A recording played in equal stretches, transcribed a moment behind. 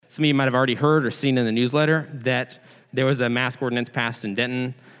some of you might have already heard or seen in the newsletter that there was a mask ordinance passed in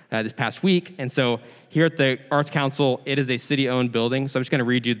Denton this past week. And so here at the Arts Council, it is a city-owned building. So I'm just going to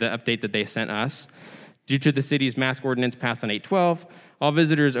read you the update that they sent us. Due to the city's mask ordinance passed on 8/12, all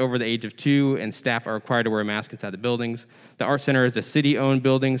visitors over the age of 2 and staff are required to wear a mask inside the buildings. The Art Center is a city-owned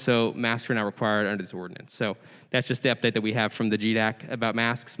building, so masks are now required under this ordinance. So that's just the update that we have from the GDAC about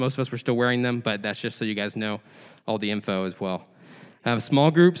masks. Most of us were still wearing them, but that's just so you guys know all the info as well. Small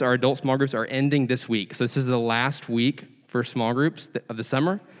groups, our adult small groups, are ending this week. So this is the last week for small groups of the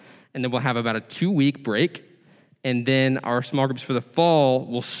summer, and then we'll have about a 2-week break. And then our small groups for the fall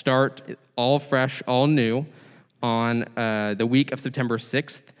will start all fresh, all new on the week of September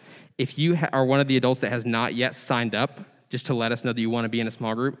 6th. If you are one of the adults that has not yet signed up, just to let us know that you want to be in a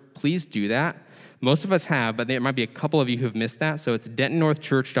small group, please do that. Most of us have, but there might be a couple of you who have missed that. So it's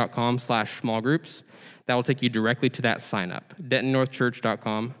dentonnorthchurch.com/small groups. That will take you directly to that sign up.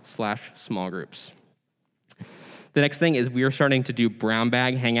 dentonnorthchurch.com/small groups. The next thing is we are starting to do brown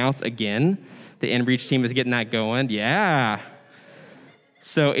bag hangouts again. The InReach team is getting that going. Yeah.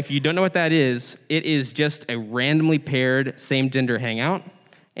 So if you don't know what that is, it is just a randomly paired same-gender hangout.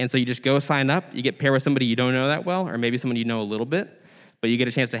 And so you just go sign up. You get paired with somebody you don't know that well, or maybe someone you know a little bit. But you get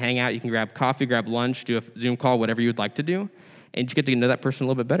a chance to hang out. You can grab coffee, grab lunch, do a Zoom call, whatever you would like to do. And you just get to know that person a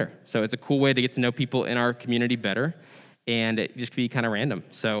little bit better. So it's a cool way to get to know people in our community better. And it just can be kind of random.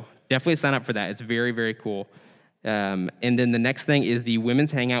 So definitely sign up for that. It's very, very cool. And then the next thing is the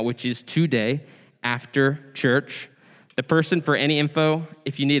women's hangout, which is today after church. The person for any info,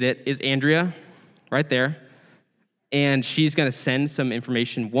 if you need it, is Andrea, right there. And she's going to send some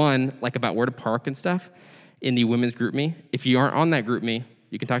information, like about where to park and stuff, in the women's group me. If you aren't on that group me,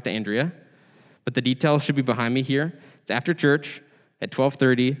 you can talk to Andrea. But the details should be behind me here. It's after church at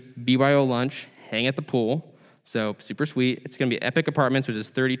 12:30, BYO lunch, hang at the pool. So super sweet. It's going to be Epic Apartments, which is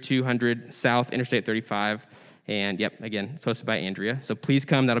 3200 South Interstate 35. And yep, again, it's hosted by Andrea. So please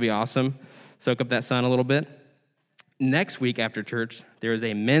come. That'll be awesome. Soak up that sun a little bit. Next week after church, there is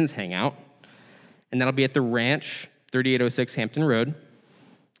a men's hangout. And that'll be at the Ranch, 3806 Hampton Road.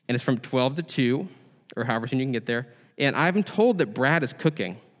 And it's from 12 to 2, or however soon you can get there. And I'm told that Brad is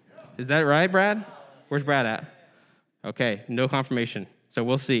cooking. Is that right, Brad? Where's Brad at? Okay, no confirmation. So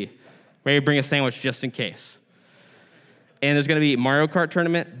we'll see. Maybe bring a sandwich just in case. And there's going to be Mario Kart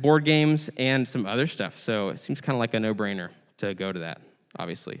tournament, board games, and some other stuff. So it seems kind of like a no-brainer to go to that,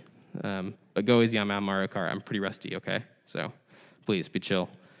 obviously. But go easy on my Mario Kart. I'm pretty rusty, okay? So please, be chill.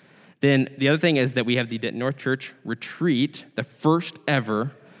 Then the other thing is that we have the Denton North Church retreat, the first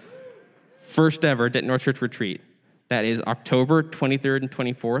ever Denton North Church retreat. That is October 23rd and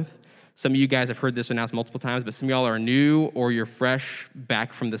 24th. Some of you guys have heard this announced multiple times, but some of y'all are new or you're fresh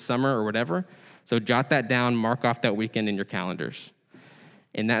back from the summer or whatever. So jot that down, mark off that weekend in your calendars.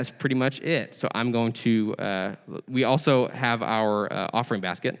 And that's pretty much it. So I'm going to, we also have our offering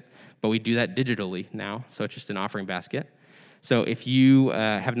basket, but we do that digitally now. So it's just an offering basket. So if you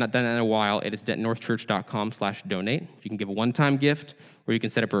have not done that in a while, it is dentonnorthchurch.com/donate. You can give a one-time gift, or you can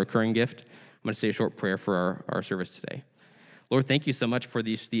set up a recurring gift. I'm going to say a short prayer for our service today. Lord, thank you so much for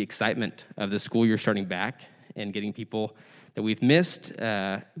the excitement of the school year starting back and getting people that we've missed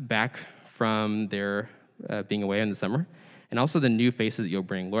back from their being away in the summer, and also the new faces that you'll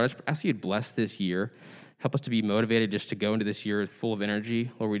bring. Lord, I just ask you to bless this year. Help us to be motivated just to go into this year full of energy.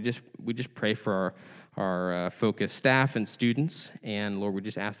 Lord, we just pray for our focused staff and students, and Lord, we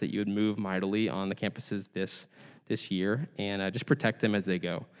just ask that you would move mightily on the campuses this year, and just protect them as they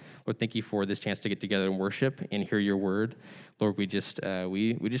go. Lord, thank you for this chance to get together and worship and hear your word. Lord, we just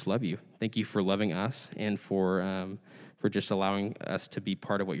love you. Thank you for loving us and for just allowing us to be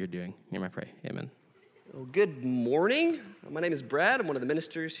part of what you're doing. Hear my pray. Amen. Well, good morning. My name is Brad. I'm one of the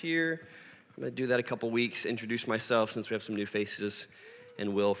ministers here. I'm going to do that a couple weeks, introduce myself since we have some new faces,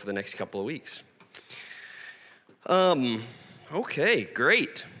 and will for the next couple of weeks. Okay,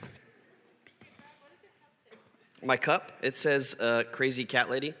 great. My cup, it says Crazy Cat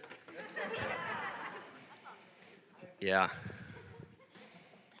Lady. Yeah.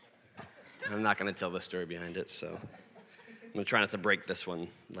 I'm not going to tell the story behind it, so I'm going to try not to break this one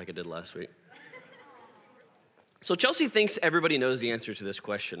like I did last week. So Chelsea thinks everybody knows the answer to this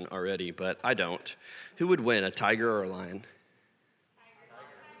question already, but I don't. Who would win, a tiger or a lion?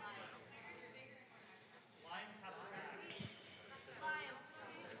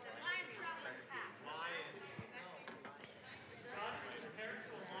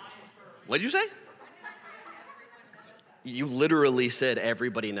 What did you say? You literally said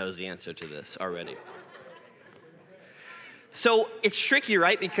everybody knows the answer to this already. So it's tricky,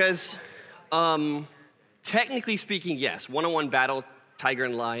 right? Because technically speaking, yes, one-on-one battle, tiger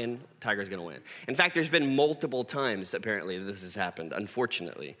and lion, tiger's going to win. In fact, there's been multiple times, apparently, that this has happened,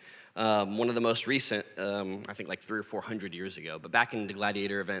 unfortunately. One of the most recent, I think like 300 or 400 years ago, but back in the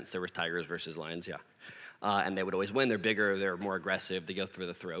gladiator events, there were tigers versus lions, and they would always win. They're bigger, they're more aggressive, they go through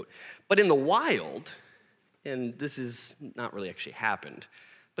the throat. But in the wild, and this has not really actually happened,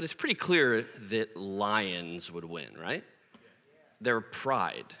 but it's pretty clear that lions would win, right? Their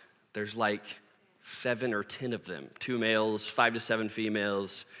pride. There's like 7 or 10 of them, 2 males, 5 to 7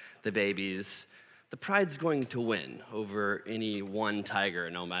 females, the babies. The pride's going to win over any one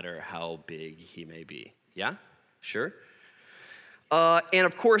tiger, no matter how big he may be. Yeah? Sure? And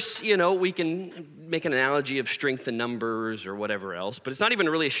of course, we can make an analogy of strength in numbers or whatever else, but it's not even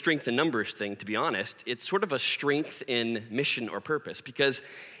really a strength in numbers thing, to be honest. It's sort of a strength in mission or purpose, because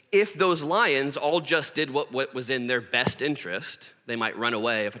if those lions all just did what was in their best interest, they might run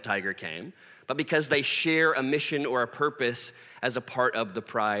away if a tiger came, but because they share a mission or a purpose as a part of the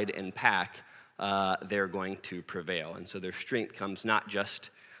pride and pack, they're going to prevail. And so their strength comes not just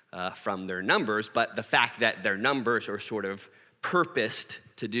from their numbers, but the fact that their numbers are sort of purposed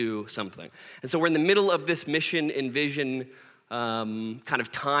to do something. And so we're in the middle of this mission and vision kind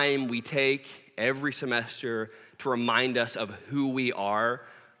of time we take every semester to remind us of who we are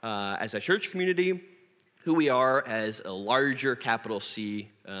as a church community, who we are as a larger capital C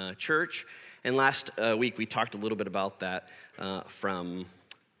church. And last week we talked a little bit about that from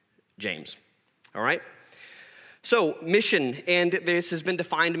James. All right? So, mission, and this has been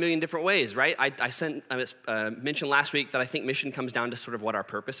defined a million different ways, right? I mentioned last week that I think mission comes down to sort of what our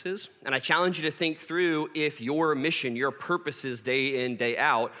purpose is. And I challenge you to think through if your mission, your purposes day in, day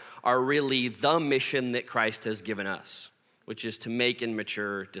out, are really the mission that Christ has given us, which is to make and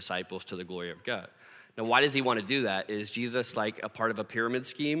mature disciples to the glory of God. Now, why does he want to do that? Is Jesus like a part of a pyramid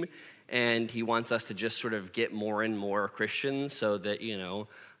scheme, and he wants us to just sort of get more and more Christians so that,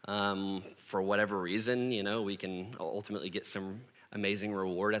 for whatever reason, we can ultimately get some amazing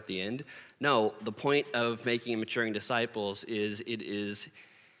reward at the end? No, the point of making and maturing disciples is it is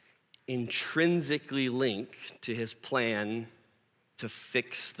intrinsically linked to his plan to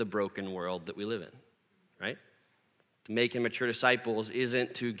fix the broken world that we live in, right? To make and mature disciples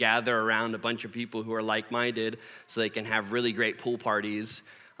isn't to gather around a bunch of people who are like-minded so they can have really great pool parties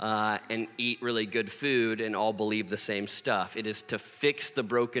and eat really good food and all believe the same stuff. It is to fix the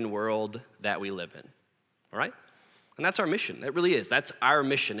broken world that we live in, all right? And that's our mission. It really is. That's our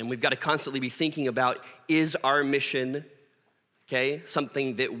mission. And we've got to constantly be thinking about, is our mission, okay,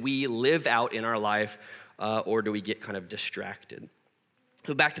 something that we live out in our life, or do we get kind of distracted?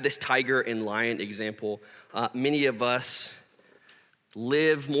 So back to this tiger and lion example, many of us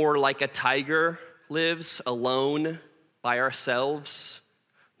live more like a tiger lives, alone, by ourselves,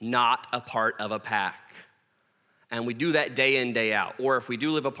 not a part of a pack. And we do that day in, day out. Or if we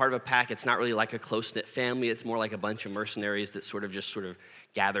do live a part of a pack, it's not really like a close-knit family. It's more like a bunch of mercenaries that sort of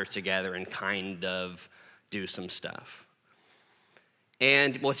gather together and kind of do some stuff.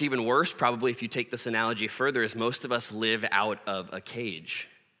 And what's even worse, probably, if you take this analogy further, is most of us live out of a cage.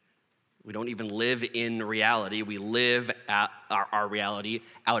 We don't even live in reality. We live our reality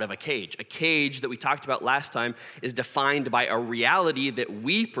out of a cage. A cage that we talked about last time is defined by a reality that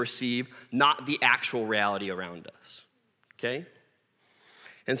we perceive, not the actual reality around us, okay?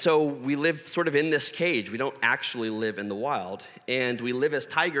 And so we live sort of in this cage. We don't actually live in the wild. And we live as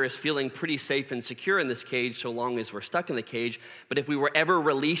tigers feeling pretty safe and secure in this cage so long as we're stuck in the cage. But if we were ever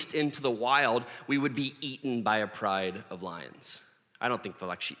released into the wild, we would be eaten by a pride of lions. I don't think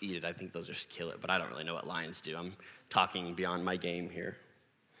they'll actually eat it. I think they'll just kill it, but I don't really know what lions do. I'm talking beyond my game here.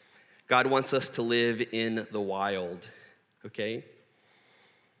 God wants us to live in the wild, okay?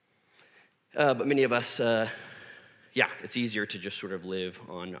 But many of us, it's easier to just sort of live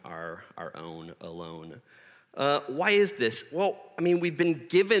on our own alone. Why is this? Well, we've been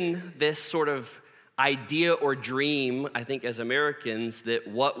given this sort of idea or dream, I think, as Americans, that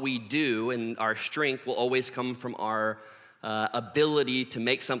what we do and our strength will always come from our ability to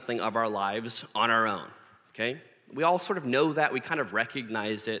make something of our lives on our own, okay? We all sort of know that. We kind of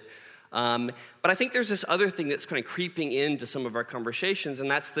recognize it. But I think there's this other thing that's kind of creeping into some of our conversations, and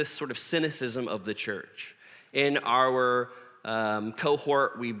that's this sort of cynicism of the church. In our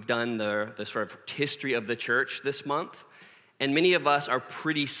cohort, we've done the sort of history of the church this month, and many of us are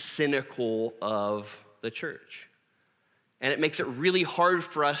pretty cynical of the church. And it makes it really hard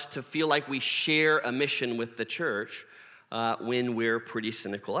for us to feel like we share a mission with the church when we're pretty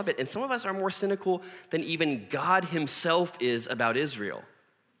cynical of it. And some of us are more cynical than even God himself is about Israel,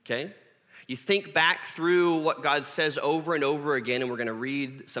 okay? You think back through what God says over and over again, and we're going to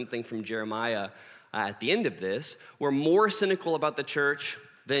read something from Jeremiah at the end of this, we're more cynical about the church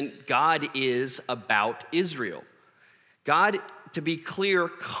than God is about Israel. God, to be clear,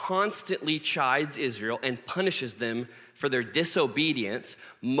 constantly chides Israel and punishes them for their disobedience,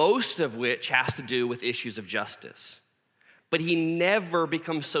 most of which has to do with issues of justice. But he never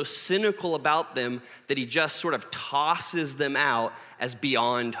becomes so cynical about them that he just sort of tosses them out as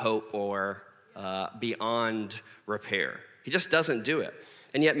beyond hope or beyond repair. He just doesn't do it.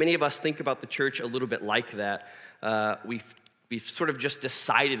 And yet many of us think about the church a little bit like that. We've sort of just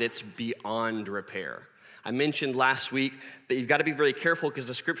decided it's beyond repair. I mentioned last week that you've got to be very careful because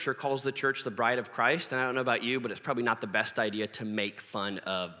the scripture calls the church the bride of Christ. And I don't know about you, but it's probably not the best idea to make fun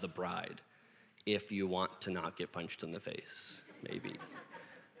of the bride if you want to not get punched in the face, maybe.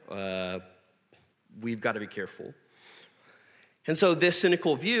 We've got to be careful. And so this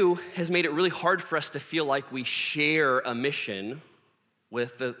cynical view has made it really hard for us to feel like we share a mission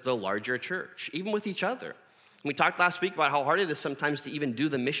with the larger church, even with each other. We talked last week about how hard it is sometimes to even do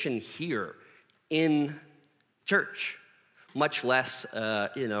the mission here in church, much less,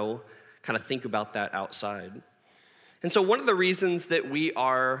 kind of think about that outside. And so one of the reasons that we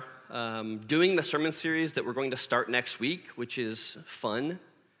are doing the sermon series that we're going to start next week, which is fun,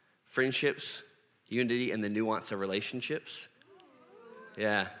 friendships, unity, and the nuance of relationships.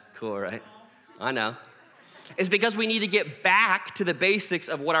 Yeah, cool, right? I know. It's because we need to get back to the basics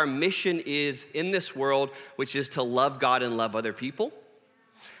of what our mission is in this world, which is to love God and love other people.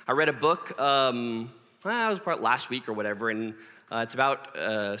 I read a book, it was probably last week or whatever, and it's about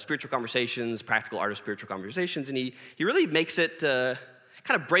spiritual conversations, practical art of spiritual conversations, and he really makes it,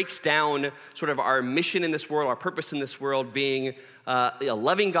 kind of breaks down sort of our mission in this world, our purpose in this world being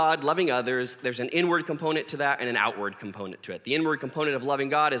loving God, loving others. There's an inward component to that and an outward component to it. The inward component of loving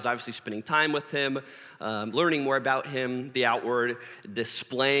God is obviously spending time with him, learning more about him. The outward,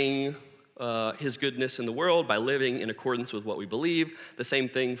 displaying his goodness in the world by living in accordance with what we believe. The same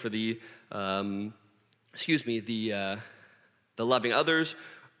thing for the loving others.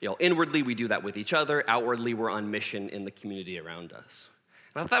 Inwardly, we do that with each other. Outwardly, we're on mission in the community around us.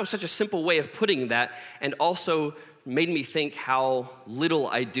 And I thought that was such a simple way of putting that, and also made me think how little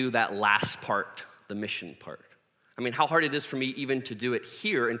I do that last part, the mission part. I mean, how hard it is for me even to do it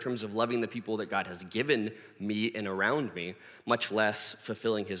here in terms of loving the people that God has given me and around me, much less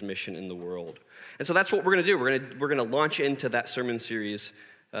fulfilling his mission in the world. And so that's what we're going to do. We're going to launch into that sermon series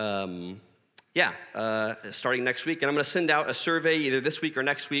starting next week. And I'm going to send out a survey either this week or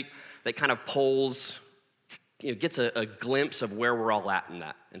next week that kind of polls, gets a glimpse of where we're all at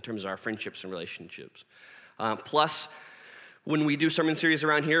in terms of our friendships and relationships. Plus, when we do sermon series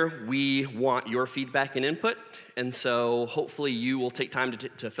around here, we want your feedback and input. And so hopefully you will take time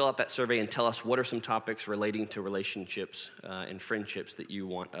to fill out that survey and tell us what are some topics relating to relationships and friendships that you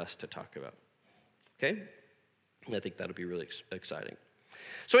want us to talk about. Okay? And I think that'll be really exciting.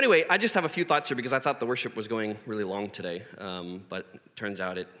 So anyway, I just have a few thoughts here because I thought the worship was going really long today, but it turns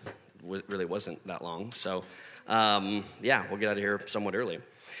out it really wasn't that long. So we'll get out of here somewhat early.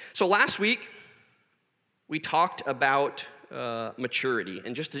 So last week, we talked about maturity.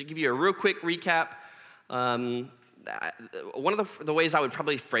 And just to give you a real quick recap, one of the ways I would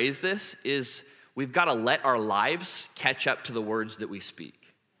probably phrase this is we've got to let our lives catch up to the words that we speak.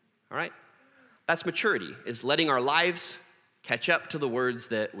 All right? That's maturity, is letting our lives catch up to the words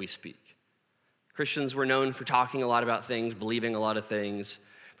that we speak. Christians were known for talking a lot about things, believing a lot of things,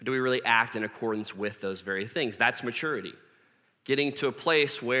 but do we really act in accordance with those very things? That's maturity. Getting to a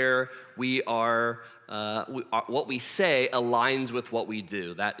place where we are, what we say aligns with what we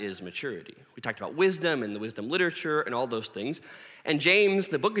do. That is maturity. We talked about wisdom and the wisdom literature and all those things. And James,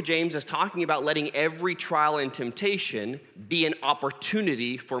 the book of James, is talking about letting every trial and temptation be an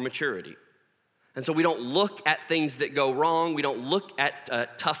opportunity for maturity. And so we don't look at things that go wrong. We don't look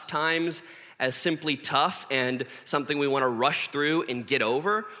at tough times as simply tough and something we want to rush through and get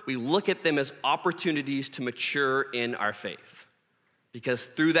over. We look at them as opportunities to mature in our faith. Because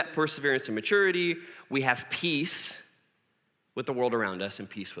through that perseverance and maturity, we have peace with the world around us and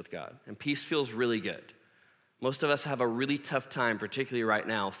peace with God. And peace feels really good. Most of us have a really tough time, particularly right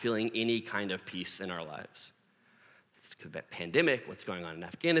now, feeling any kind of peace in our lives. It's because of that pandemic, what's going on in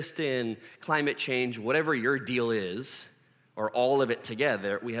Afghanistan, climate change, whatever your deal is, or all of it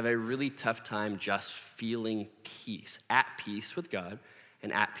together, we have a really tough time just feeling peace, at peace with God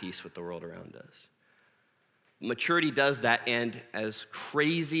and at peace with the world around us. Maturity does that, and as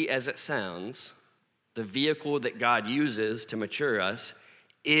crazy as it sounds, the vehicle that God uses to mature us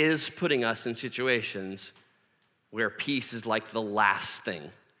is putting us in situations where peace is like the last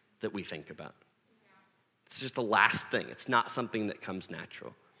thing that we think about. It's just the last thing. It's not something that comes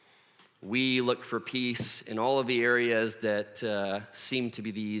natural. We look for peace in all of the areas that seem to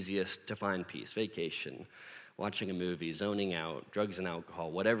be the easiest to find peace. Vacation, watching a movie, zoning out, drugs and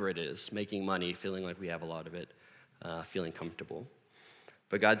alcohol, whatever it is, making money, feeling like we have a lot of it, feeling comfortable.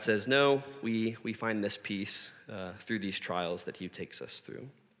 But God says, no, we find this peace through these trials that he takes us through.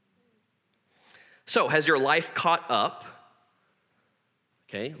 So, has your life caught up?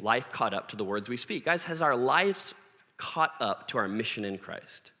 Okay, life caught up to the words we speak. Guys, has our lives caught up to our mission in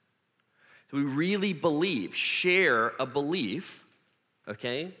Christ? Do we really believe, share a belief,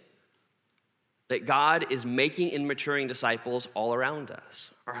 okay, that God is making and maturing disciples all around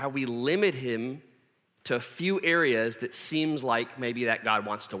us? Or have we limited him to a few areas that seems like maybe that God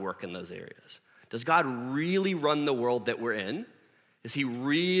wants to work in those areas? Does God really run the world that we're in? Is he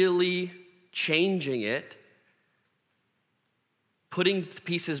really changing it, putting the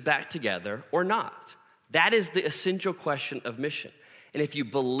pieces back together, or not? That is the essential question of mission. And if you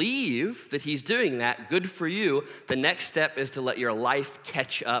believe that he's doing that, good for you. The next step is to let your life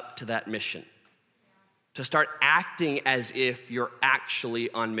catch up to that mission. To start acting as if you're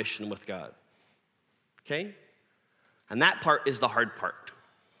actually on mission with God. Okay? And that part is the hard part.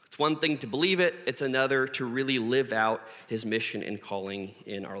 It's one thing to believe it, it's another to really live out his mission and calling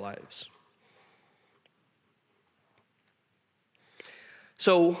in our lives.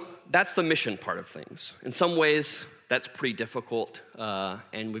 So that's the mission part of things. In some ways, that's pretty difficult,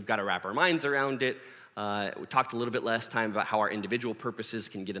 and we've got to wrap our minds around it. We talked a little bit last time about how our individual purposes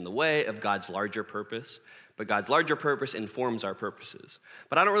can get in the way of God's larger purpose, but God's larger purpose informs our purposes.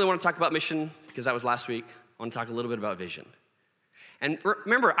 But I don't really want to talk about mission because that was last week. I want to talk a little bit about vision. And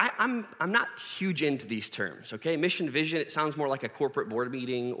remember, I'm not huge into these terms, okay? Mission, vision, it sounds more like a corporate board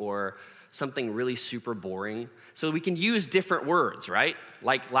meeting or something really super boring. So we can use different words, right?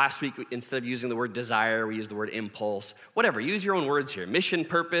 Like last week, instead of using the word desire, we used the word impulse. Whatever, use your own words here. Mission,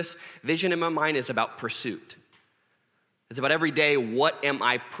 purpose, vision in my mind is about pursuit. It's about every day, what am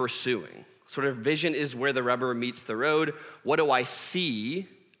I pursuing? Sort of vision is where the rubber meets the road. What do I see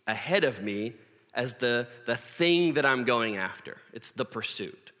ahead of me as the thing that I'm going after? It's the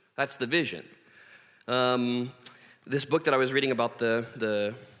pursuit. That's the vision. This book that I was reading about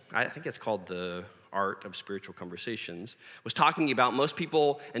I think it's called The Art of Spiritual Conversations, was talking about most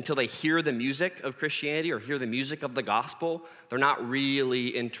people, until they hear the music of Christianity or hear the music of the gospel, they're not really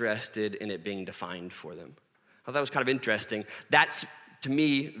interested in it being defined for them. I thought that was kind of interesting. That's, to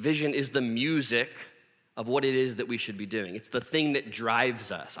me, vision is the music of what it is that we should be doing. It's the thing that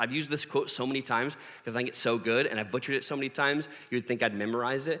drives us. I've used this quote so many times because I think it's so good, and I've butchered it so many times, you would think I'd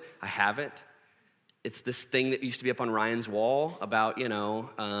memorize it. I haven't. It's this thing that used to be up on Ryan's wall about,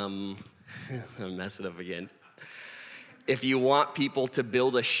 I'm messing up again. If you want people to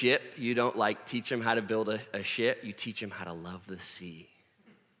build a ship, you don't teach them how to build a ship, you teach them how to love the sea.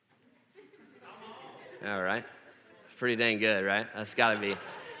 All right. Pretty dang good, right? That's gotta be.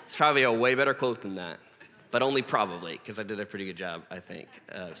 It's probably a way better quote than that, but only probably, because I did a pretty good job, I think,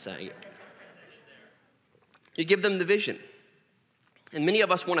 of saying it. You give them the vision. And many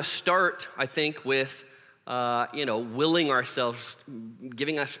of us want to start, I think, with, willing ourselves,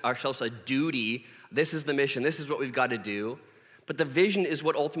 giving ourselves a duty. This is the mission. This is what we've got to do. But the vision is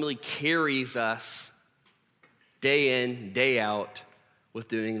what ultimately carries us day in, day out with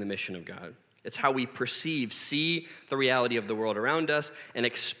doing the mission of God. It's how we see the reality of the world around us and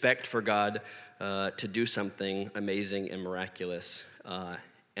expect for God to do something amazing and miraculous.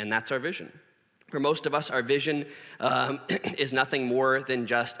 And that's our vision. For most of us, our vision is nothing more than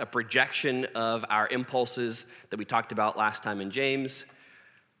just a projection of our impulses that we talked about last time in James.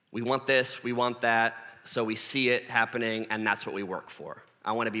 We want this, we want that, so we see it happening, and that's what we work for.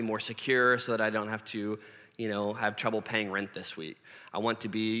 I want to be more secure so that I don't have to, have trouble paying rent this week. I want to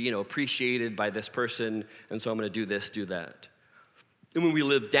be, appreciated by this person, and so I'm going to do this, do that. And when we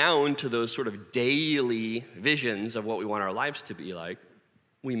live down to those sort of daily visions of what we want our lives to be like,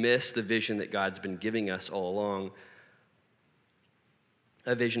 we miss the vision that God's been giving us all along,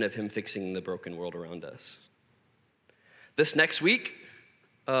 a vision of him fixing the broken world around us. This next week,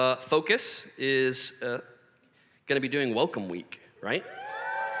 focus is going to be doing Welcome Week, right?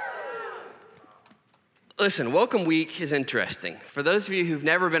 Listen, Welcome Week is interesting. For those of you who've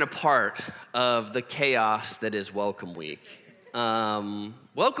never been a part of the chaos that is Welcome Week,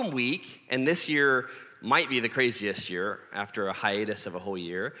 Welcome Week, and this year might be the craziest year after a hiatus of a whole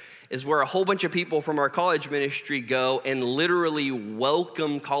year, is where a whole bunch of people from our college ministry go and literally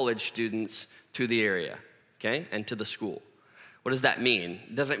welcome college students to the area, okay, and to the school. What does that mean?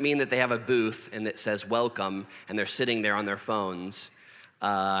 It doesn't mean that they have a booth and it says welcome and they're sitting there on their phones.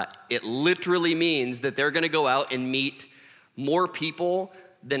 It literally means that they're going to go out and meet more people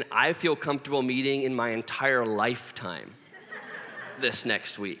than I feel comfortable meeting in my entire lifetime this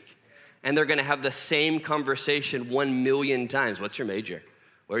next week. And they're going to have the same conversation 1 million times. What's your major?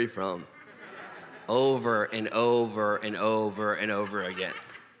 Where are you from? Over and over and over and over again.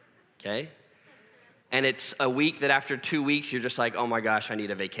 Okay? And it's a week that after 2 weeks, you're just like, oh my gosh, I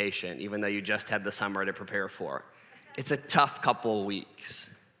need a vacation, even though you just had the summer to prepare for. It's a tough couple of weeks,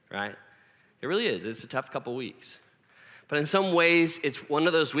 right? It really is. It's a tough couple of weeks. But in some ways, it's one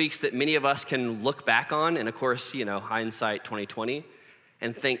of those weeks that many of us can look back on, and of course, hindsight 2020,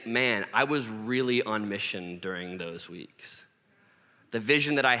 and think, man, I was really on mission during those weeks. The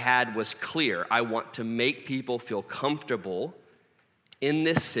vision that I had was clear. I want to make people feel comfortable in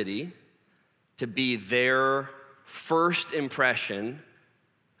this city to be their first impression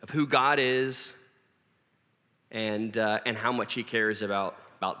of who God is and how much he cares about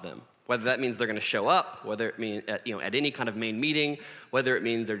them. Whether that means they're going to show up, whether it means at any kind of main meeting, whether it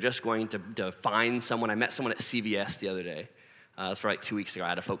means they're just going to find someone. I met someone at CVS the other day. It was probably like 2 weeks ago. I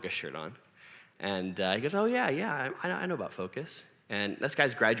had a Focus shirt on. And he goes, oh, yeah, I know about Focus. And this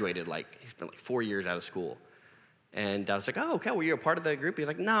guy's graduated, he's been 4 years out of school. And I was like, oh, okay, well, you're a part of the group? He's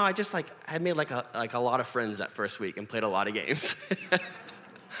like, no, I made a lot of friends that first week and played a lot of games.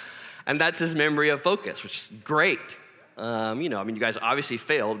 And that's his memory of Focus, which is great. You guys obviously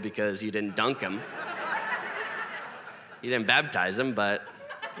failed because you didn't dunk him. You didn't baptize him, but,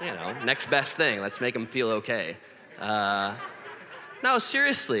 next best thing. Let's make him feel okay. No,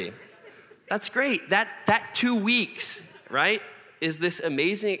 seriously, that's great. That 2 weeks, right, is this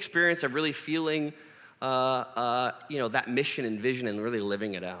amazing experience of really feeling, that mission and vision and really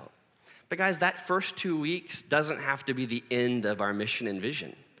living it out. But guys, that first 2 weeks doesn't have to be the end of our mission and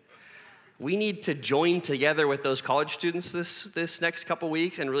vision. We need to join together with those college students this next couple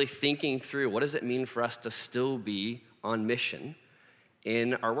weeks and really thinking through what does it mean for us to still be on mission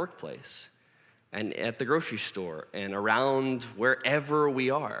in our workplace and at the grocery store and around wherever we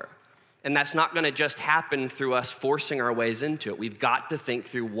are. And that's not going to just happen through us forcing our ways into it. We've got to think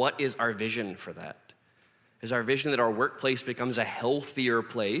through what is our vision for that. Is our vision that our workplace becomes a healthier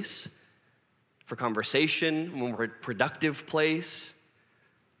place for conversation, a more productive place?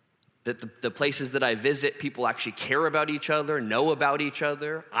 That the places that I visit, people actually care about each other, know about each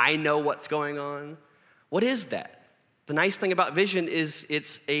other. I know what's going on. What is that? The nice thing about vision is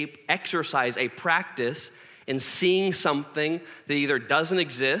it's a exercise, a practice in seeing something that either doesn't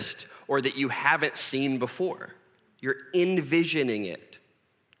exist or that you haven't seen before. You're envisioning it,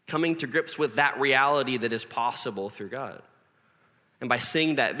 coming to grips with that reality that is possible through God. And by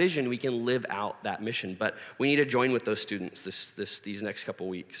seeing that vision, we can live out that mission. But we need to join with those students these next couple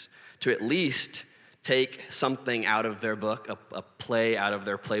weeks to at least take something out of their book, a play out of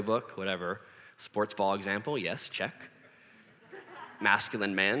their playbook, whatever. Sports ball example, yes, check.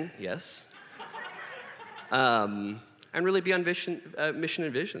 Masculine man, yes. And really be on mission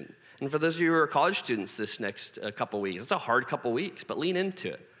and vision. And for those of you who are college students this next couple weeks, it's a hard couple weeks, but lean into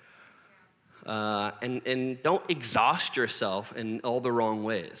it. And don't exhaust yourself in all the wrong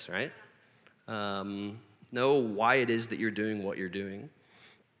ways, right? Know why it is that you're doing what you're doing.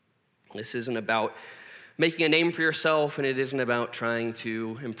 This isn't about making a name for yourself, and it isn't about trying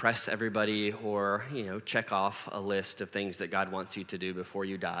to impress everybody or, check off a list of things that God wants you to do before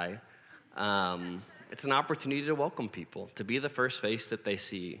you die. It's an opportunity to welcome people, to be the first face that they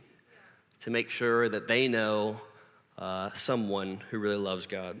see, to make sure that they know someone who really loves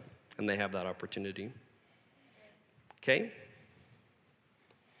God. And they have that opportunity. Okay?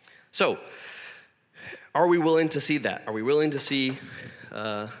 So, are we willing to see that? Are we willing to see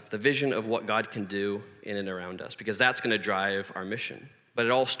the vision of what God can do in and around us? Because that's going to drive our mission. But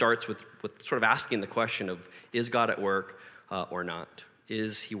it all starts with sort of asking the question of, is God at work or not?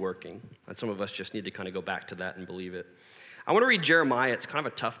 Is he working? And some of us just need to kind of go back to that and believe it. I want to read Jeremiah. It's kind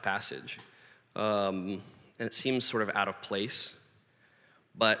of a tough passage. And it seems sort of out of place.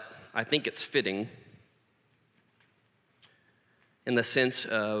 But I think it's fitting in the sense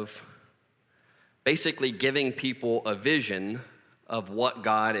of basically giving people a vision of what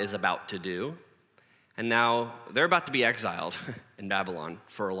God is about to do. And now they're about to be exiled in Babylon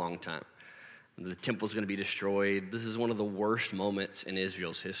for a long time. The temple's going to be destroyed. This is one of the worst moments in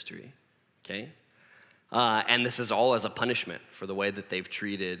Israel's history, okay? And this is all as a punishment for the way that they've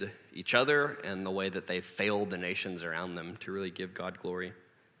treated each other and the way that they've failed the nations around them to really give God glory.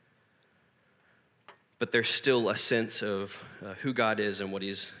 But there's still a sense of who God is and what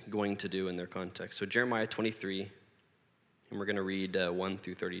he's going to do in their context. So Jeremiah 23, and we're going to read 1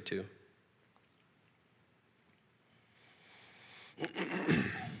 through 32.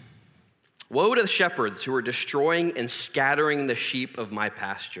 Woe to the shepherds who are destroying and scattering the sheep of my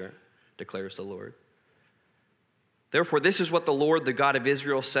pasture, declares the Lord. Therefore, this is what the Lord, the God of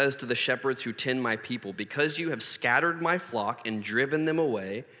Israel, says to the shepherds who tend my people. Because you have scattered my flock and driven them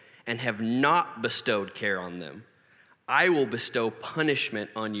away and have not bestowed care on them, I will bestow punishment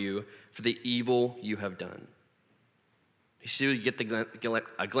on you for the evil you have done. You see, you get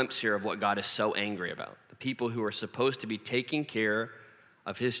a glimpse here of what God is so angry about. The people who are supposed to be taking care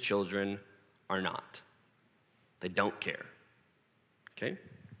of his children are not. They don't care. Okay?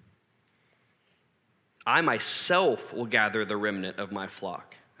 I myself will gather the remnant of my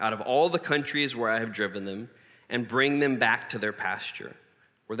flock out of all the countries where I have driven them and bring them back to their pasture,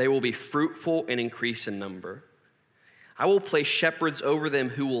 where they will be fruitful and increase in number. I will place shepherds over them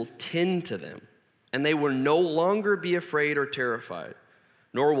who will tend to them, and they will no longer be afraid or terrified,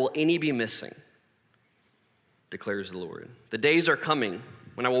 nor will any be missing, declares the Lord. The days are coming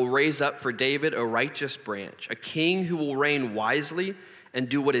when I will raise up for David a righteous branch, a king who will reign wisely and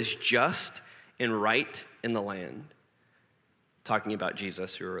do what is just and right in the land. Talking about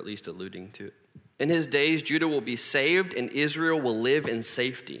Jesus, or at least alluding to it. In his days, Judah will be saved and Israel will live in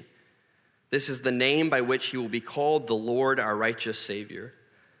safety. This is the name by which he will be called the Lord, our righteous Savior.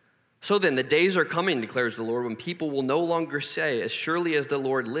 So then, the days are coming, declares the Lord, when people will no longer say, as surely as the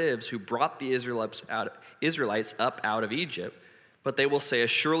Lord lives, who brought the Israelites up out of Egypt, but they will say,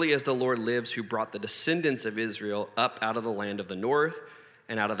 as surely as the Lord lives, who brought the descendants of Israel up out of the land of the north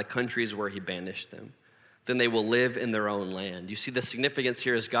and out of the countries where he banished them. Then they will live in their own land. You see the significance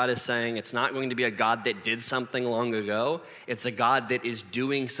here is God is saying it's not going to be a God that did something long ago. It's a God that is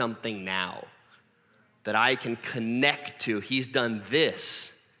doing something now that I can connect to. He's done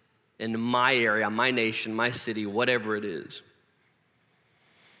this in my area, my nation, my city, whatever it is.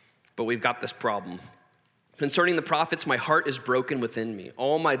 But we've got this problem. Concerning the prophets, my heart is broken within me.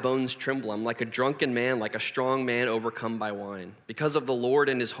 All my bones tremble. I'm like a drunken man, like a strong man overcome by wine. Because of the Lord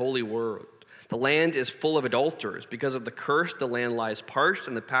and his holy word, the land is full of adulterers. Because of the curse, the land lies parched,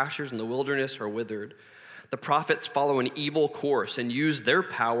 and the pastures in the wilderness are withered. The prophets follow an evil course and use their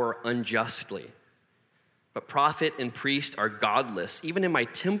power unjustly. But prophet and priest are godless. Even in my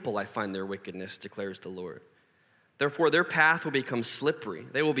temple I find their wickedness, declares the Lord. Therefore their path will become slippery.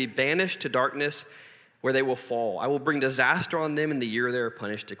 They will be banished to darkness, where they will fall. I will bring disaster on them in the year they are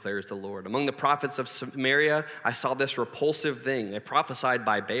punished, declares the Lord. Among the prophets of Samaria, I saw this repulsive thing. They prophesied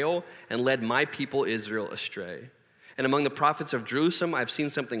by Baal and led my people Israel astray. And among the prophets of Jerusalem, I've seen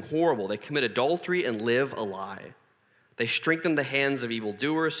something horrible. They commit adultery and live a lie. They strengthen the hands of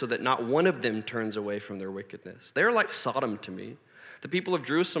evildoers so that not one of them turns away from their wickedness. They are like Sodom to me. The people of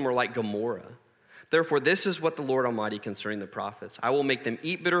Jerusalem are like Gomorrah. Therefore, this is what the Lord Almighty concerning the prophets. I will make them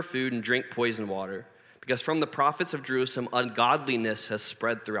eat bitter food and drink poisoned water, because from the prophets of Jerusalem, ungodliness has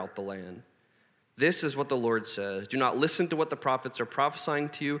spread throughout the land. This is what the Lord says. Do not listen to what the prophets are prophesying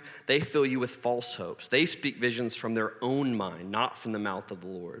to you. They fill you with false hopes. They speak visions from their own mind, not from the mouth of the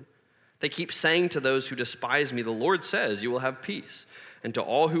Lord. They keep saying to those who despise me, the Lord says, you will have peace. And to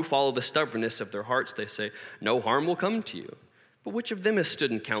all who follow the stubbornness of their hearts, they say, no harm will come to you. But which of them has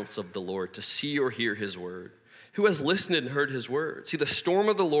stood in counsel of the Lord to see or hear his word? Who has listened and heard his word? See, the storm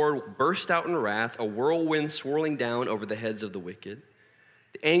of the Lord will burst out in wrath, a whirlwind swirling down over the heads of the wicked.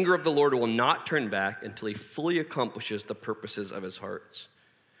 The anger of the Lord will not turn back until he fully accomplishes the purposes of his hearts.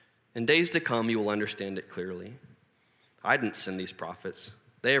 In days to come, you will understand it clearly. I didn't send these prophets.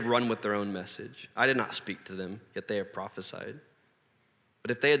 They have run with their own message. I did not speak to them, yet they have prophesied.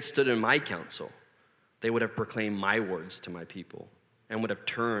 But if they had stood in my counsel, they would have proclaimed my words to my people, and would have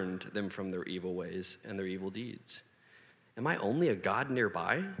turned them from their evil ways and their evil deeds. Am I only a God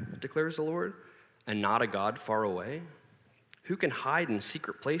nearby, declares the Lord, and not a God far away? Who can hide in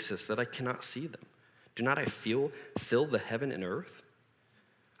secret places that I cannot see them? Do not I fill the heaven and earth?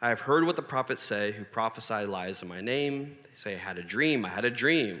 I have heard what the prophets say, who prophesy lies in my name. They say, I had a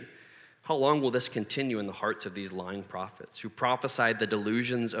dream. How long will this continue in the hearts of these lying prophets, who prophesy the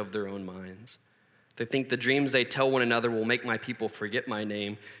delusions of their own minds? They think the dreams they tell one another will make my people forget my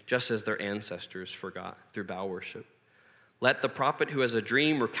name, just as their ancestors forgot through Baal worship. Let the prophet who has a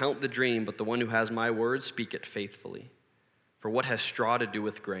dream recount the dream, but the one who has my word speak it faithfully. For what has straw to do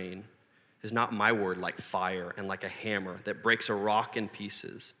with grain? Is not my word like fire and like a hammer that breaks a rock in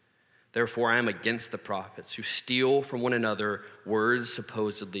pieces? Therefore I am against the prophets who steal from one another words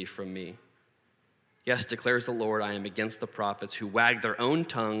supposedly from me. Yes, declares the Lord, I am against the prophets who wag their own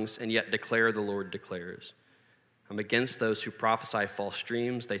tongues and yet declare the Lord declares. I'm against those who prophesy false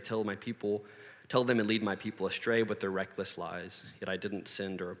dreams. They tell them and lead my people astray with their reckless lies, yet I didn't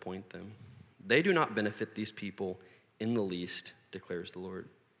send or appoint them. They do not benefit these people in the least, declares the Lord.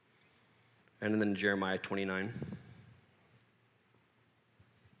 and then Jeremiah 29.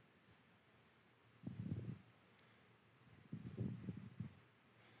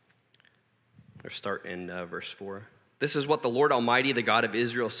 Or start in verse 4. This is what the Lord Almighty, the God of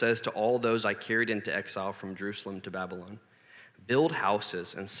Israel, says to all those I carried into exile from Jerusalem to Babylon. Build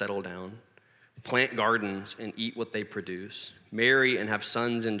houses and settle down. Plant gardens and eat what they produce. Marry and have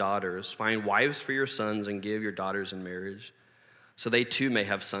sons and daughters. Find wives for your sons and give your daughters in marriage, so they too may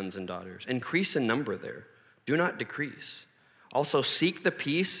have sons and daughters. Increase in number there. Do not decrease. Also seek the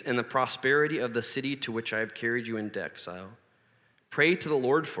peace and the prosperity of the city to which I have carried you into exile. Pray to the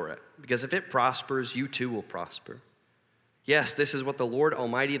Lord for it, because if it prospers, you too will prosper. Yes, this is what the Lord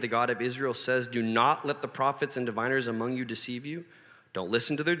Almighty, the God of Israel, says. Do not let the prophets and diviners among you deceive you. Don't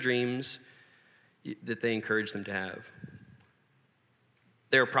listen to their dreams that they encourage them to have.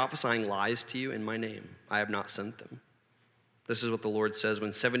 They are prophesying lies to you in my name. I have not sent them. This is what the Lord says.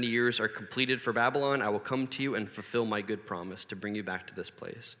 When 70 years are completed for Babylon, I will come to you and fulfill my good promise to bring you back to this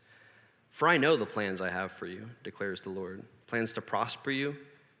place. For I know the plans I have for you, declares the Lord. Plans to prosper you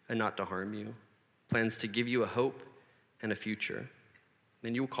and not to harm you. Plans to give you a hope and a future.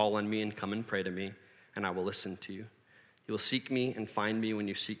 Then you will call on me and come and pray to me, and I will listen to you. You will seek me and find me when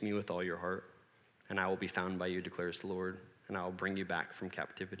you seek me with all your heart, and I will be found by you, declares the Lord, and I will bring you back from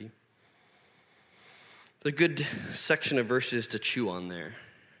captivity. The good section of verses to chew on there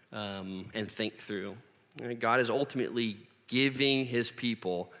and think through. God is ultimately giving his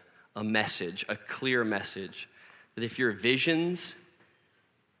people a message, a clear message, that if your visions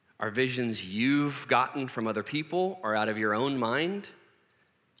are visions you've gotten from other people or out of your own mind,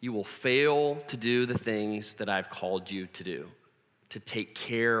 you will fail to do the things that I've called you to do, to take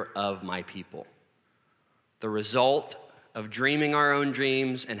care of my people. The result of dreaming our own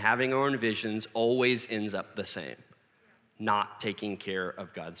dreams and having our own visions always ends up the same: not taking care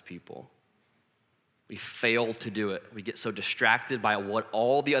of God's people. We fail to do it. We get so distracted by what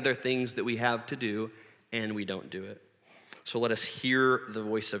all the other things that we have to do, and we don't do it. So let us hear the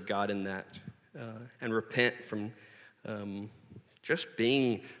voice of God in that and repent from just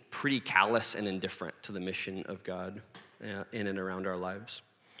being pretty callous and indifferent to the mission of God in and around our lives.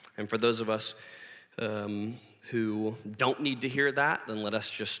 And for those of us who don't need to hear that, then let us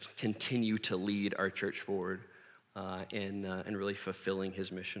just continue to lead our church forward in really fulfilling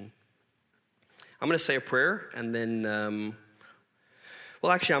his mission. I'm going to say a prayer, and then,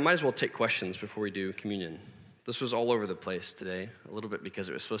 I might as well take questions before we do communion. This was all over the place today, a little bit because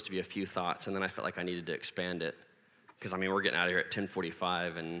it was supposed to be a few thoughts, and then I felt like I needed to expand it. Because, we're getting out of here at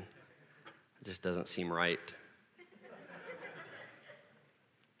 10:45, and it just doesn't seem right.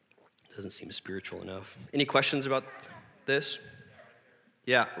 It doesn't seem spiritual enough. Any questions about this?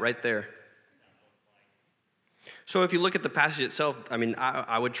 Yeah, right there. So if you look at the passage itself,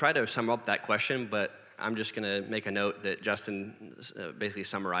 I would try to sum up that question, but I'm just going to make a note that Justin basically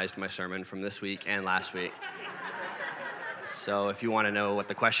summarized my sermon from this week and last week. So if you want to know what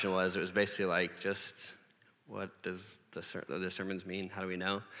the question was, it was basically like, just what does the sermons mean? How do we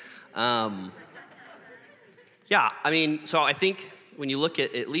know? So I think when you look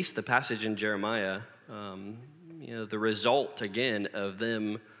at least the passage in Jeremiah, the result, again, of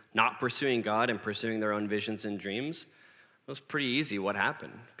them not pursuing God and pursuing their own visions and dreams, it was pretty easy what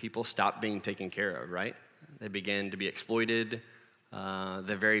happened. People stopped being taken care of, right? They began to be exploited.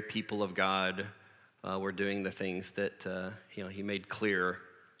 The very people of God were doing the things that he made clear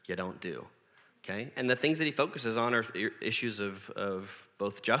you don't do. Okay? And the things that he focuses on are issues of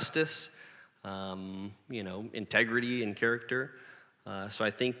both justice, integrity and character. So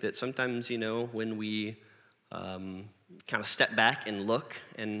I think that sometimes, when we kind of step back and look,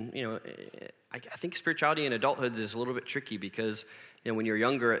 and, I think spirituality in adulthood is a little bit tricky because, when you're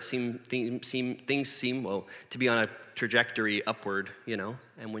younger, things seem to be on a trajectory upward,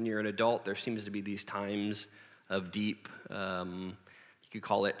 and when you're an adult, there seems to be these times of deep, you could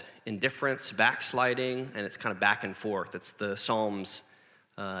call it indifference, backsliding, and it's kind of back and forth. It's the Psalms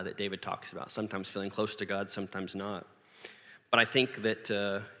that David talks about, sometimes feeling close to God, sometimes not. But I think that,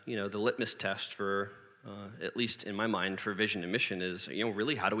 the litmus test for, at least in my mind, for vision and mission is,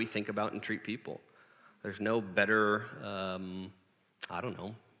 really how do we think about and treat people? There's no better,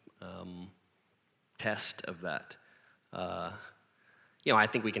 test of that. I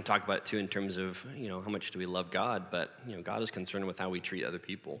think we can talk about it too in terms of, how much do we love God, but, God is concerned with how we treat other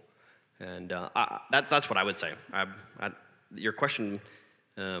people. And that's what I would say. Your question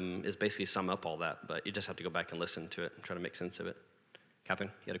is basically sum up all that, but you just have to go back and listen to it and try to make sense of it.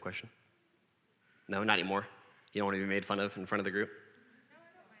 Catherine, you had a question? No, not anymore? You don't want to be made fun of in front of the group? No,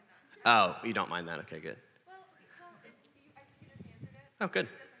 I don't mind that. Oh, you don't mind that? Okay, good. Well, I think you just answered it. Oh, good.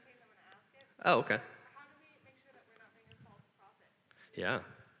 Just in case I'm going to ask it. Oh, okay. How do we make sure that we're not being a false prophet?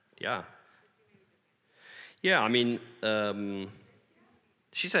 Yeah. Yeah, I mean,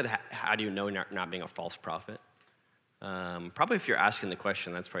 she said, how do you know you're not being a false prophet? Probably if you're asking the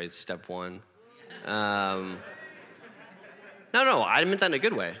question, that's probably step one. No, I meant that in a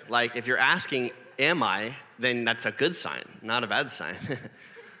good way. Like, if you're asking, am I, then that's a good sign, not a bad sign.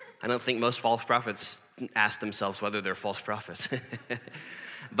 I don't think most false prophets ask themselves whether they're false prophets.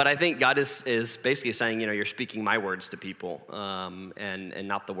 But I think God is basically saying, you're speaking my words to people, and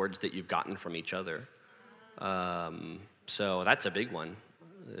not the words that you've gotten from each other. So that's a big one.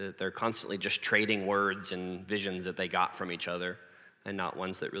 They're constantly just trading words and visions that they got from each other, and not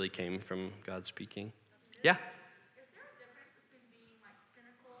ones that really came from God speaking. Yeah? Is there a difference between being like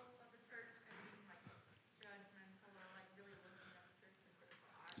cynical of the church and being like judgmental or like really looking at the church in critical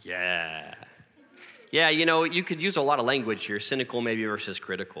eyes? Yeah, you could use a lot of language here, cynical maybe versus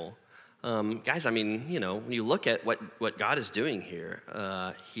critical. Guys, I mean, when you look at what God is doing here,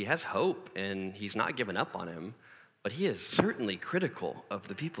 he has hope, and he's not given up on him, but he is certainly critical of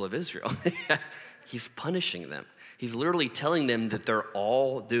the people of Israel. He's punishing them. He's literally telling them that they're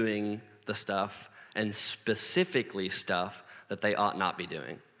all doing the stuff, and specifically stuff that they ought not be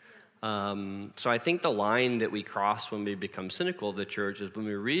doing. So I think the line that we cross when we become cynical of the church is when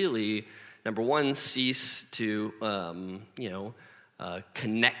we really, number one, cease to,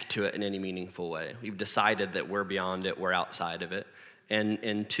 connect to it in any meaningful way. We've decided that we're beyond it, we're outside of it.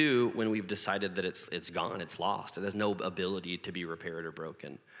 And two, when we've decided that it's gone, it's lost, it has no ability to be repaired or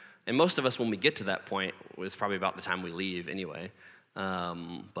broken. And most of us, when we get to that point, it's probably about the time we leave anyway.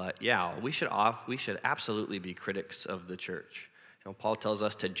 But yeah, we should absolutely be critics of the church. Paul tells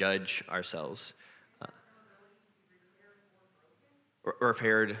us to judge ourselves.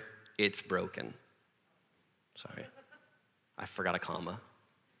 Repaired, it's broken. Sorry, I forgot a comma.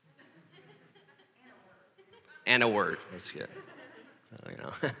 And a word. That's good.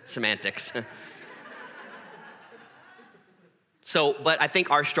 Semantics. But I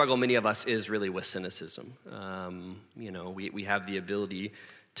think our struggle, many of us, is really with cynicism. We have the ability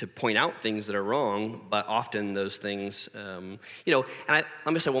to point out things that are wrong, but often those things, and let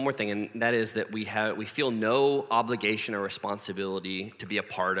me say one more thing, and that is that we feel no obligation or responsibility to be a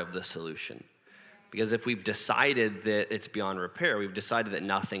part of the solution. Because if we've decided that it's beyond repair, we've decided that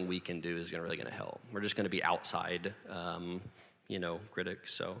nothing we can do is really going to help. We're just going to be outside,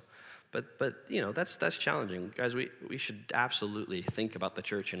 critics. So, but that's challenging, guys. We should absolutely think about the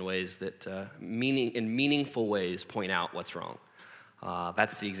church in ways that in meaningful ways point out what's wrong.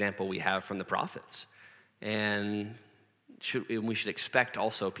 That's the example we have from the prophets, and we should expect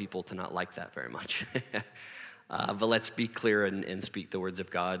also people to not like that very much. But let's be clear and speak the words of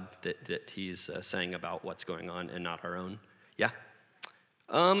God that he's saying about what's going on and not our own. Yeah?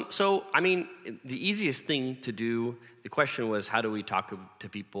 The easiest thing to do, the question was, how do we talk to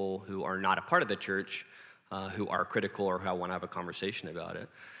people who are not a part of the church, who are critical or who want to have a conversation about it?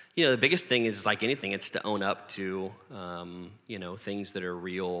 The biggest thing is, like anything, it's to own up to, things that are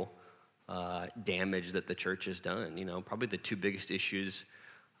real damage that the church has done. Probably the two biggest issues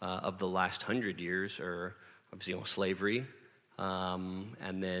of the last 100 years are, obviously, slavery,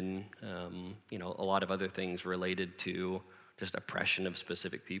 and then, a lot of other things related to just oppression of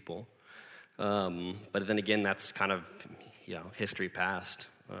specific people. But then again, that's kind of, history past.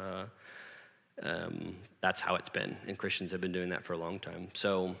 That's how it's been, and Christians have been doing that for a long time.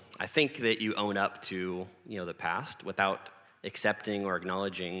 So I think that you own up to, the past without accepting or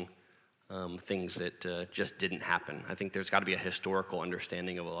acknowledging things that just didn't happen. I think there's got to be a historical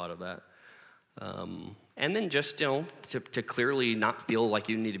understanding of a lot of that. And then just, to clearly not feel like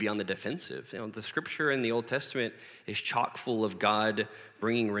you need to be on the defensive. The scripture in the Old Testament is chock full of God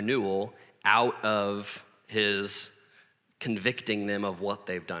bringing renewal out of his convicting them of what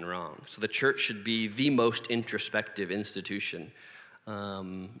they've done wrong. So the church should be the most introspective institution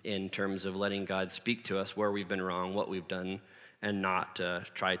in terms of letting God speak to us where we've been wrong, what we've done, and not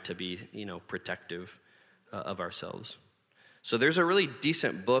try to be, protective of ourselves. So there's a really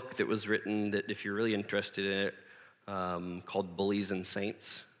decent book that was written that, if you're really interested in it, called Bullies and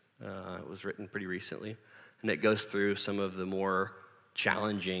Saints. It was written pretty recently, and it goes through some of the more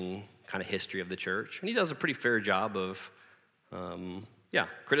challenging kind of history of the church. And he does a pretty fair job of,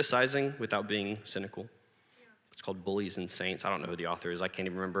 criticizing without being cynical. It's called Bullies and Saints. I don't know who the author is. I can't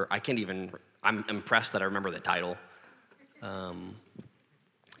even remember. I'm impressed that I remember the title.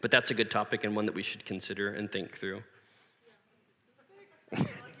 But that's a good topic and one that we should consider and think through.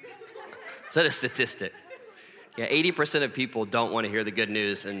 Is that a statistic? Yeah, 80% of people don't want to hear the good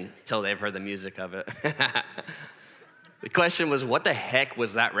news until they've heard the music of it. The question was, what the heck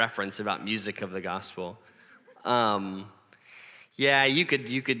was that reference about music of the gospel? Yeah, you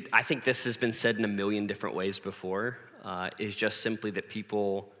could. I think this has been said in a million different ways before. Is just simply that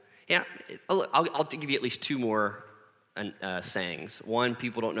people. Yeah, I'll give you at least two more sayings. One,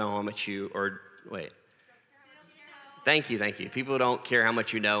 people don't know how much wait. Thank you. People don't care how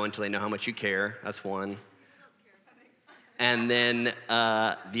much you know until they know how much you care. That's one. And then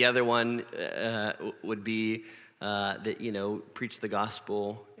the other one would be that, preach the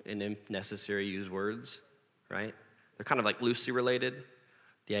gospel and if necessary, use words, right? They're kind of like loosely related.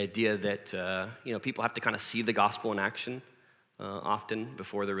 The idea that, people have to kind of see the gospel in action often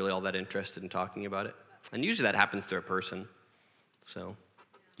before they're really all that interested in talking about it. And usually that happens through a person. So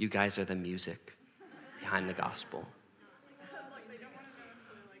you guys are the music behind the gospel. They don't want to know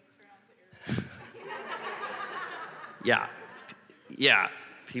until they turn on to ear. Yeah,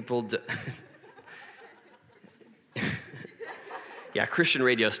 people yeah, Christian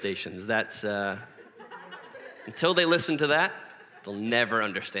radio stations, that's, until they listen to that, they'll never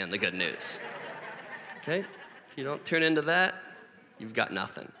understand the good news. Okay? If you don't tune into that, you've got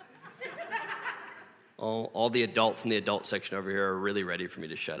nothing. All the adults in the adult section over here are really ready for me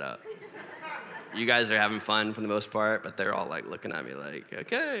to shut up. You guys are having fun for the most part, but they're all like looking at me like,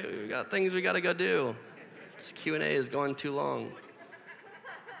 okay, we got things we got to go do. This Q&A is going too long.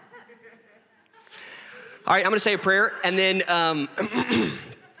 All right, I'm going to say a prayer, and then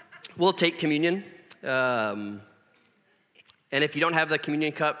we'll take communion. And if you don't have the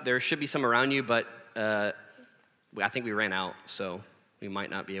communion cup, there should be some around you, but I think we ran out, so we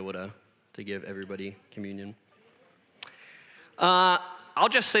might not be able to give everybody communion. I'll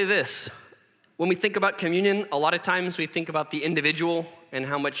just say this. When we think about communion, a lot of times we think about the individual and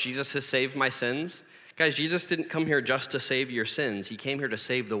how much Jesus has saved my sins. Guys, Jesus didn't come here just to save your sins. He came here to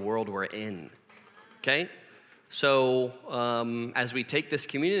save the world we're in. Okay? So as we take this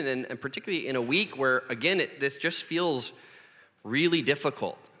communion, and particularly in a week where, again, this just feels really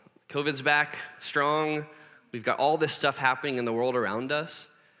difficult. COVID's back strong. We've got all this stuff happening in the world around us.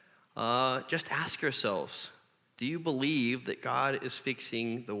 Just ask yourselves, do you believe that God is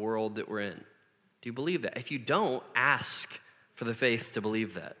fixing the world that we're in? Do you believe that? If you don't, ask for the faith to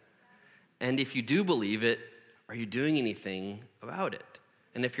believe that. And if you do believe it, are you doing anything about it?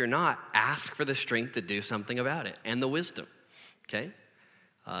 And if you're not, ask for the strength to do something about it and the wisdom, okay?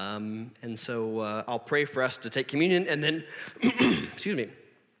 And so I'll pray for us to take communion and then, excuse me.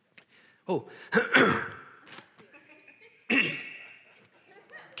 Oh,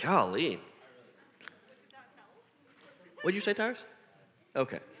 golly. What'd you say, Tyrus?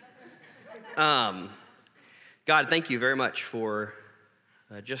 Okay. God, thank you very much for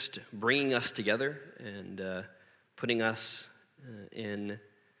just bringing us together and putting us in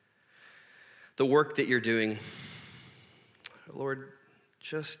the work that you're doing. Lord,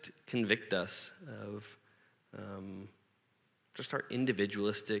 just convict us of just our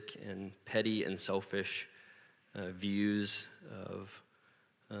individualistic and petty and selfish views of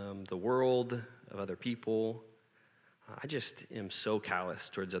the world, of other people. I just am so callous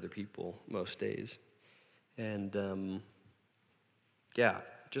towards other people most days. And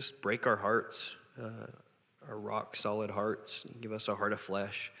just break our hearts, our rock-solid hearts, and give us a heart of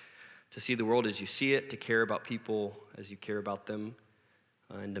flesh to see the world as you see it, to care about people as you care about them,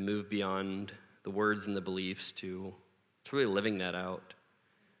 and to move beyond the words and the beliefs to really living that out,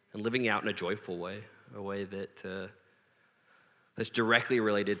 and living out in a joyful way, a way that that's directly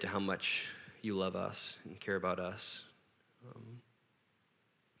related to how much you love us and care about us.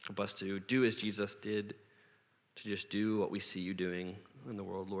 Help us to do as Jesus did, to just do what we see you doing in the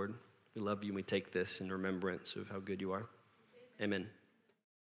world, Lord. We love you and we take this in remembrance of how good you are. Amen.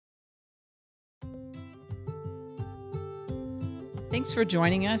 Thanks for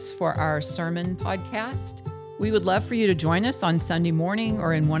joining us for our sermon podcast. We would love for you to join us on Sunday morning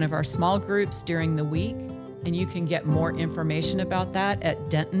or in one of our small groups during the week. And you can get more information about that at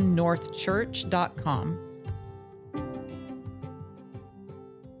dentonnorthchurch.com.